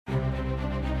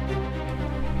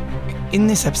In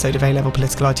this episode of A-Level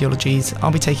Political Ideologies,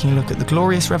 I'll be taking a look at the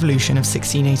Glorious Revolution of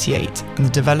 1688 and the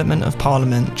development of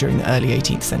Parliament during the early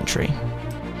 18th century.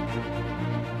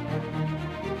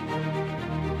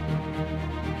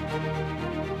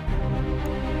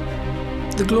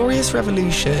 The Glorious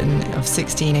Revolution of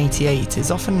 1688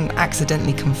 is often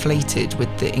accidentally conflated with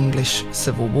the English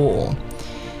Civil War.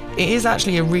 It is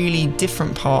actually a really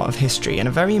different part of history and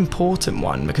a very important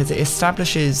one because it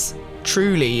establishes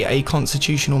truly a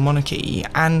constitutional monarchy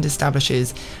and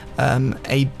establishes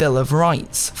a Bill of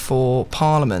Rights for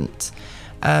Parliament.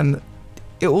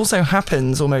 It also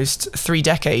happens almost 3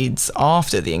 decades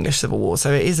after the English Civil War,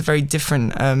 so it is a very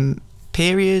different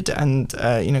period and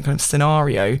kind of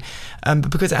scenario, but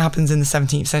because it happens in the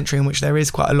 17th century, in which there is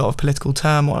quite a lot of political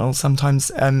turmoil,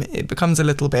 sometimes it becomes a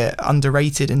little bit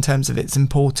underrated in terms of its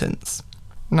importance.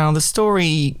 Now, the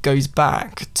story goes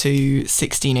back to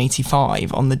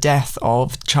 1685 on the death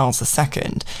of Charles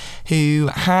II, who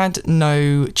had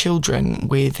no children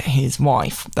with his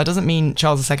wife. That doesn't mean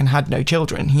Charles II had no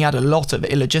children. He had a lot of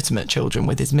illegitimate children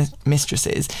with his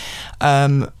mistresses,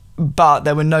 but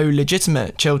there were no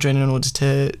legitimate children in order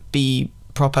to be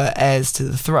proper heirs to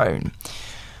the throne.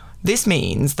 This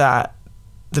means that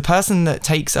the person that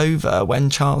takes over when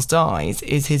Charles dies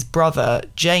is his brother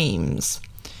James.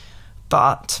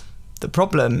 But the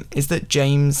problem is that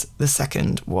James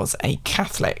II was a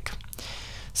Catholic.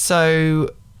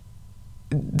 So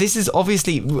this is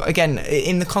obviously, again,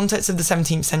 in the context of the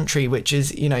 17th century, which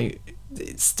is,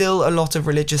 still a lot of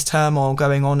religious turmoil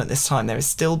going on at this time. There is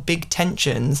still big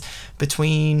tensions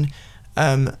between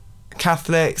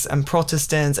Catholics and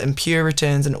Protestants and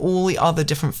Puritans and all the other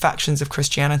different factions of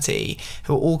Christianity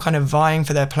who are all kind of vying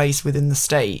for their place within the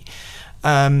state.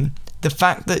 The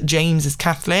fact that James is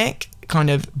Catholic kind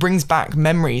of brings back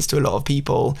memories to a lot of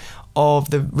people of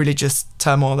the religious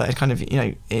turmoil that had kind of,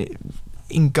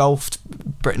 engulfed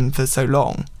Britain for so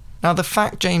long. Now, the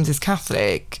fact James is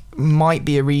Catholic might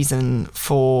be a reason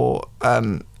for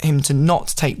him to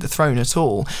not take the throne at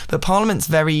all, but Parliament's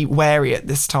very wary at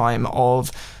this time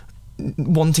of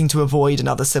wanting to avoid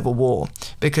another civil war,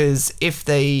 because if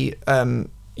they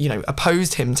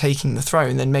opposed him taking the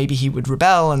throne, then maybe he would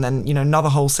rebel and then, another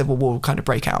whole civil war would kind of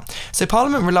break out. So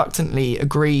Parliament reluctantly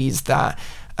agrees that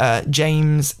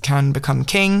James can become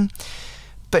king,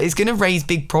 but it's going to raise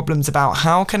big problems about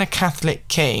how can a Catholic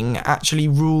king actually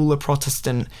rule a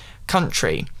Protestant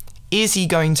country? Is he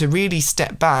going to really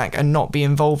step back and not be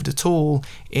involved at all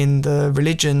in the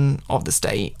religion of the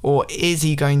state, or is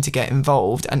he going to get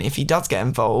involved? And if he does get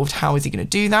involved, how is he going to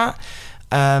do that?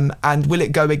 And will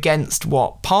it go against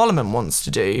what Parliament wants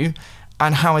to do?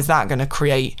 And how is that going to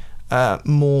create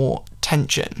more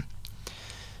tension?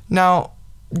 Now,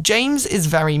 James is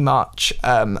very much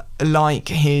like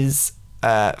his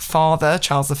father,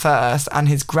 Charles I, and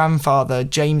his grandfather,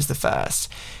 James I,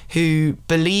 who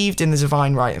believed in the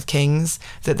divine right of kings,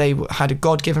 that they had a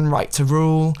God-given right to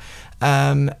rule,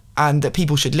 and that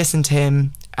people should listen to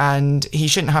him, and he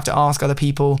shouldn't have to ask other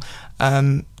people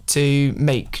to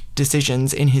make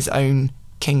decisions in his own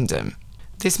kingdom.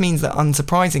 This means that,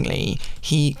 unsurprisingly,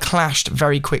 he clashed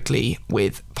very quickly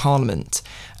with Parliament.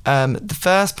 The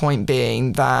first point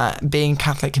being that, being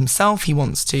Catholic himself, he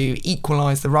wants to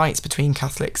equalise the rights between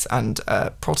Catholics and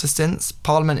Protestants.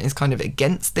 Parliament is kind of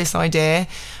against this idea,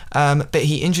 but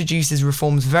he introduces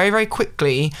reforms very, very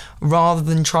quickly rather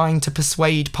than trying to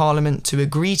persuade Parliament to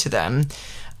agree to them.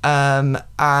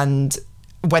 And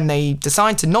when they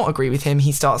decide to not agree with him,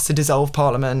 he starts to dissolve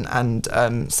Parliament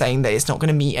and saying that it's not going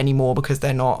to meet anymore because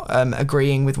they're not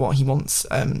agreeing with what he wants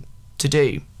to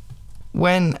do.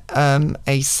 When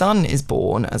a son is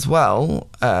born as well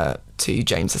to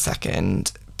James II,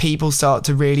 people start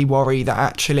to really worry that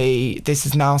actually this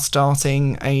is now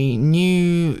starting a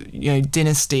new,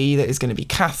 dynasty that is going to be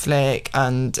Catholic,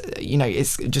 and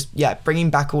it's just bringing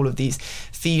back all of these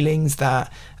feelings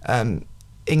that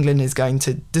England is going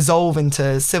to dissolve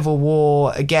into civil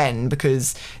war again,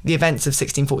 because the events of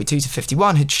 1642 to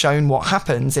 51 had shown what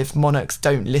happens if monarchs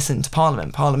don't listen to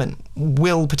Parliament. Parliament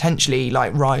will potentially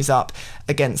rise up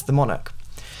against the monarch.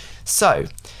 So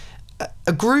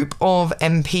a group of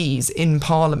MPs in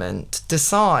Parliament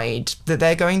decide that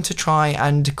they're going to try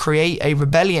and create a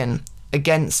rebellion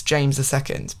against James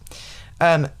II.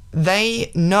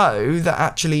 They know that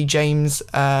actually James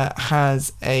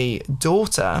has a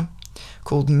daughter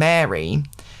called Mary,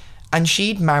 and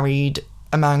she'd married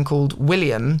a man called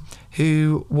William,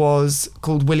 who was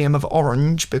called William of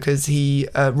Orange because he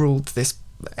ruled this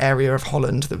area of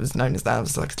Holland that was known as that. It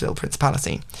was like a little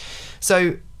principality.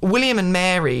 So William and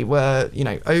Mary were,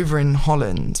 over in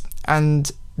Holland,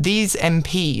 and these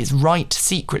MPs write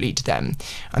secretly to them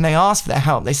and they ask for their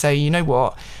help. They say, you know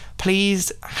what,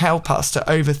 please help us to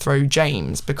overthrow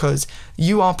James because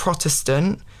you are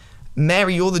Protestant.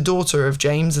 Mary, you're the daughter of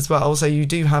James as well, so you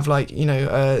do have like, you know,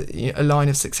 a line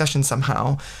of succession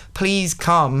somehow. Please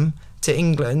come to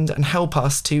England and help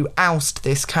us to oust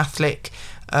this Catholic,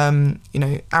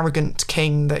 arrogant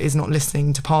king that is not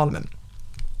listening to Parliament.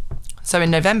 So in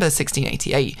November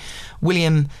 1688,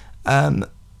 William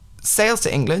sails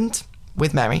to England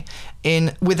with Mary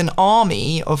with an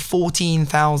army of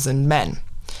 14,000 men.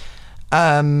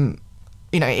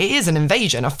 It is an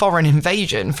invasion, a foreign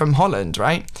invasion from Holland,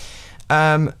 right?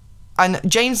 And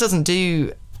James doesn't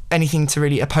do anything to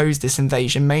really oppose this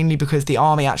invasion, mainly because the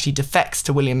army actually defects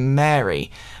to William and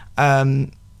Mary,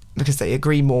 because they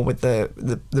agree more with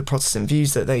the Protestant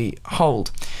views that they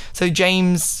hold. So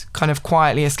James kind of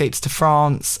quietly escapes to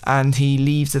France and he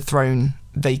leaves the throne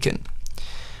vacant.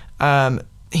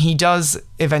 He does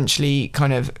eventually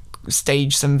kind of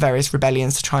stage some various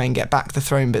rebellions to try and get back the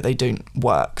throne, but they don't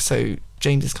work. So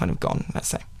James is kind of gone, let's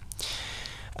say.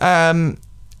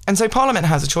 And so Parliament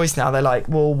has a choice now. They're like,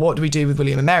 well, what do we do with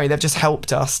William and Mary? They've just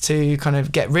helped us to kind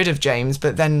of get rid of James,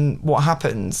 but then what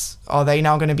happens? Are they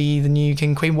now going to be the new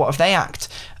king, queen? What if they act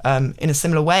in a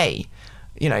similar way?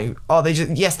 You know, are they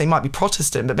just, yes, they might be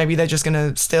Protestant, but maybe they're just going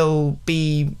to still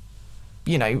be,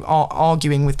 you know,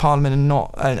 arguing with Parliament and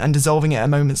not and dissolving it at a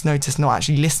moment's notice, not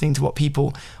actually listening to what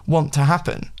people want to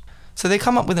happen. So they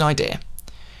come up with an idea.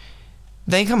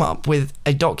 They come up with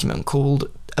a document called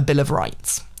a Bill of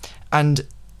Rights, and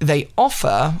they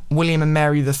offer William and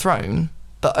Mary the throne,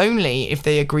 but only if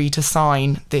they agree to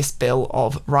sign this Bill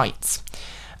of Rights.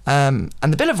 And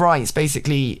the Bill of Rights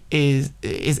basically is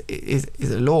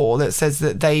a law that says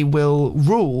that they will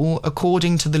rule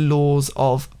according to the laws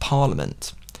of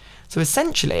Parliament. So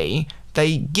essentially,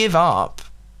 they give up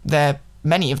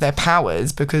many of their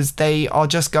powers because they are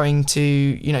just going to,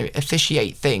 you know,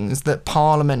 officiate things that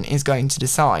Parliament is going to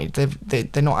decide.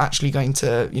 They're not actually going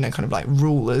to, you know, kind of like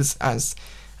rule as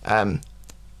a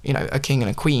king and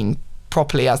a queen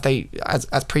properly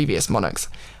as previous monarchs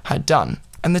had done.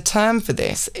 And the term for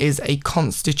this is a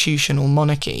constitutional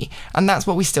monarchy, and that's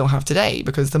what we still have today,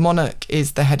 because the monarch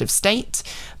is the head of state,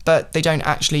 but they don't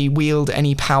actually wield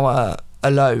any power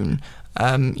alone.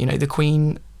 The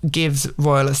Queen gives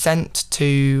royal assent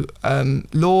to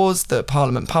laws that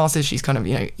Parliament passes. She's kind of,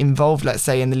 you know, involved, let's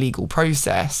say, in the legal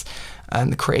process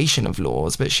and the creation of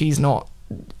laws, but she's not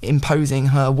imposing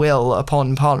her will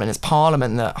upon Parliament. It's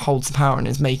Parliament that holds the power and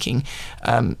is making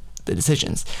the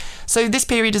decisions. So this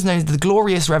period is known as the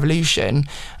Glorious Revolution,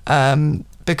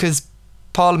 because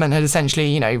Parliament had essentially,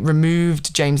 you know,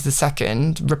 removed James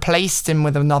II, replaced him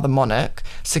with another monarch,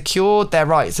 secured their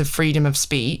rights of freedom of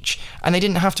speech, and they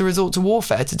didn't have to resort to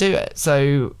warfare to do it.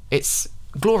 So it's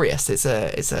glorious. It's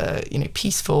a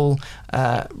peaceful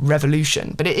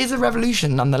revolution, but it is a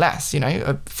revolution nonetheless. You know,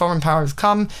 a foreign power has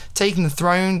come, taken the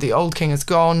throne, the old king has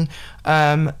gone,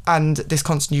 and this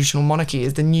constitutional monarchy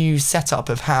is the new setup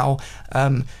of how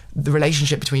the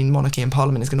relationship between monarchy and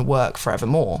Parliament is going to work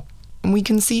forevermore. And we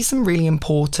can see some really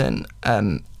important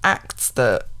acts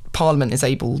that Parliament is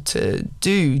able to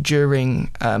do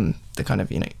during the kind of,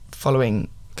 you know, following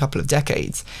couple of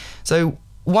decades. So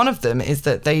one of them is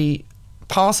that they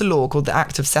pass a law called the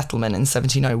Act of Settlement in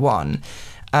 1701,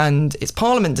 and it's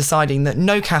Parliament deciding that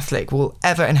no Catholic will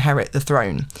ever inherit the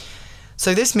throne.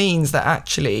 So this means that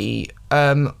actually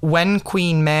when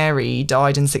Queen Mary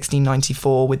died in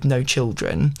 1694 with no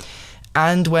children,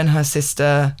 and when her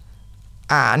sister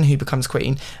Anne, who becomes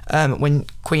queen, when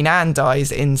Queen Anne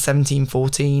dies in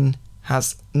 1714,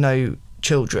 has no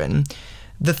children,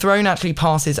 the throne actually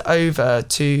passes over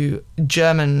to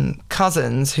German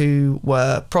cousins who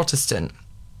were Protestant.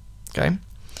 Okay?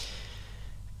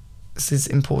 This is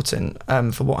important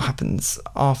for what happens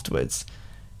afterwards.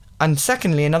 And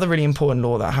secondly, another really important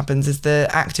law that happens is the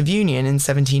Act of Union in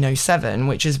 1707,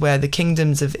 which is where the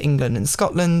kingdoms of England and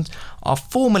Scotland are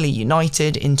formally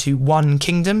united into one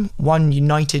kingdom, one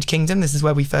united kingdom. This is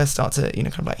where we first start to, you know,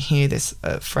 kind of like hear this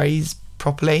phrase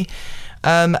properly.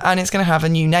 And it's going to have a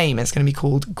new name. It's going to be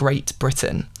called Great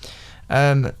Britain.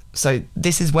 So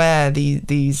this is where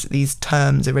these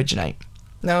terms originate.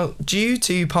 Now, due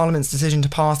to Parliament's decision to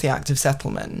pass the Act of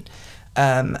Settlement,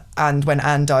 and when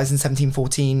Anne dies in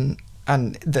 1714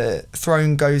 and the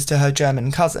throne goes to her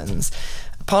German cousins,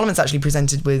 Parliament's actually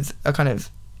presented with a kind of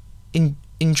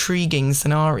intriguing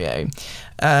scenario,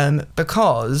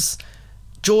 because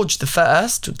George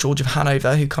of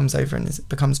Hanover, who comes over and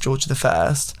becomes George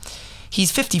I,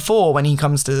 he's 54 when he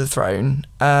comes to the throne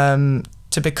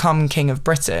to become King of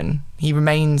Britain. He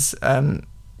remains King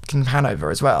of Hanover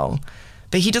as well.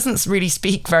 but he doesn't really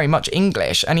speak very much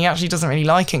English, and he actually doesn't really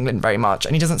like England very much,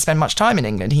 and he doesn't spend much time in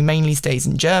England. He mainly stays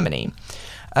in Germany.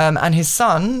 And his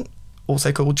son,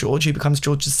 also called George, who becomes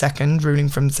George II, ruling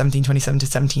from 1727 to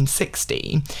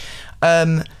 1760,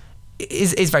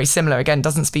 is very similar. Again,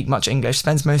 doesn't speak much English,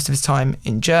 spends most of his time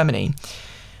in Germany.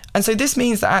 And so this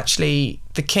means that actually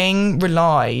the king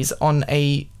relies on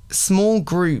a small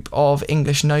group of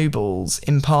English nobles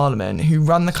in Parliament who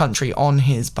run the country on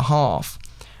his behalf.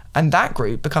 And that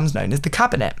group becomes known as the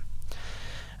cabinet.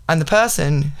 And the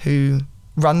person who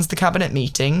runs the cabinet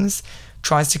meetings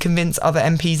tries to convince other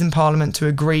MPs in Parliament to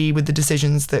agree with the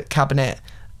decisions that cabinet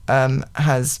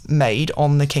has made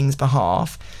on the king's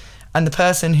behalf. And the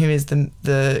person who is the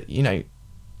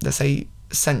let's say,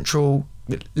 central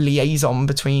liaison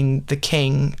between the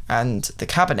king and the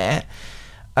cabinet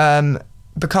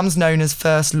becomes known as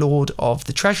First Lord of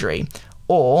the Treasury,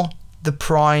 or the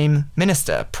Prime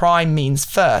Minister. Prime means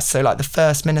first, so like the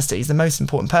First Minister. He's the most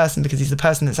important person because he's the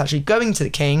person that's actually going to the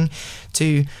king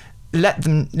to let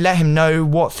him know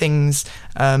what things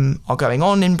are going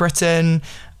on in Britain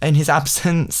in his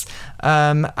absence,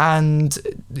 and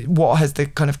what has the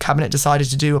kind of cabinet decided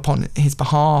to do upon his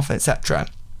behalf, etc.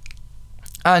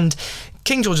 And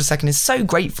King George II is so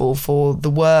grateful for the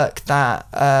work that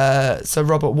Sir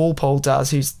Robert Walpole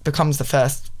does, who becomes the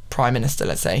first Prime Minister,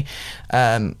 let's say,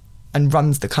 and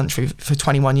runs the country for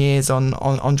 21 years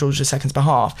on George II's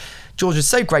behalf. George is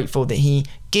so grateful that he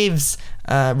gives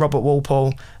Robert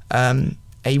Walpole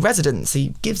a residence.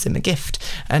 He gives him a gift,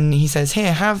 and he says,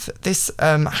 here, have this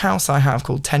house I have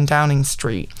called 10 Downing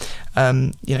Street.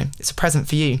 It's a present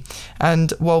for you.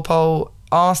 And Walpole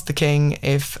asked the king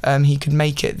if he could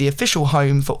make it the official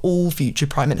home for all future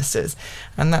prime ministers,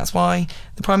 and that's why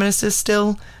the prime minister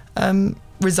still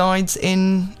resides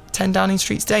in 10 Downing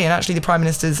Street today, and actually the prime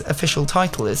minister's official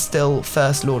title is still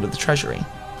First Lord of the Treasury.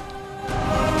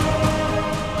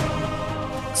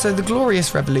 So the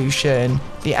Glorious Revolution,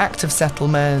 the Act of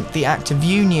Settlement, the Act of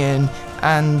Union,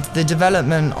 and the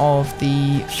development of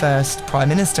the first Prime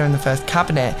Minister and the first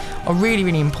Cabinet are really,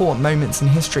 really important moments in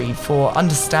history for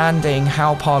understanding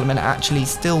how Parliament actually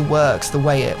still works the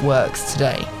way it works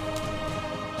today.